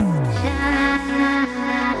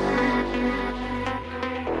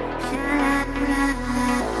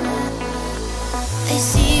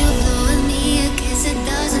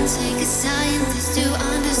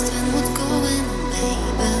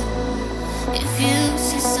you.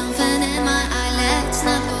 See something in my eye, let's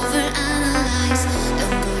not overanalyze.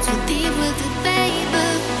 Don't go too deep with it, baby.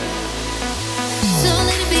 So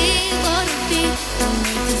let it be what it be. Don't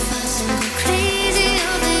make the fuss and go crazy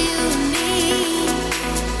over you and me.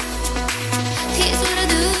 Here's what I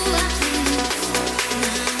do, I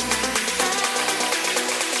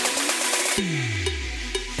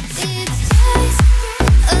it's just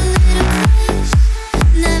a little crush,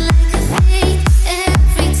 not like a fake.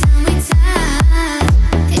 Every time we touch,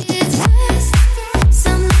 it's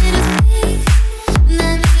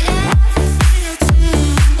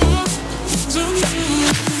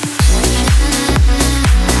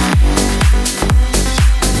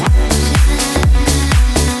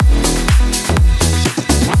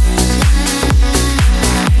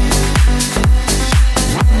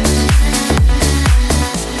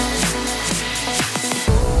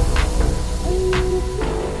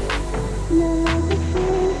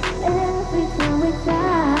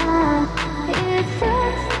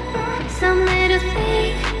just some little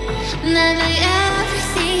thing, not like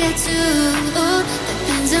everything I do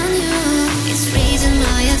depends on you. It's raising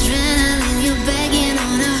my adrenaline. You're begging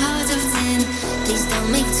on a heart of tin. Please don't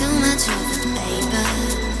make too much of it,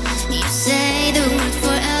 baby.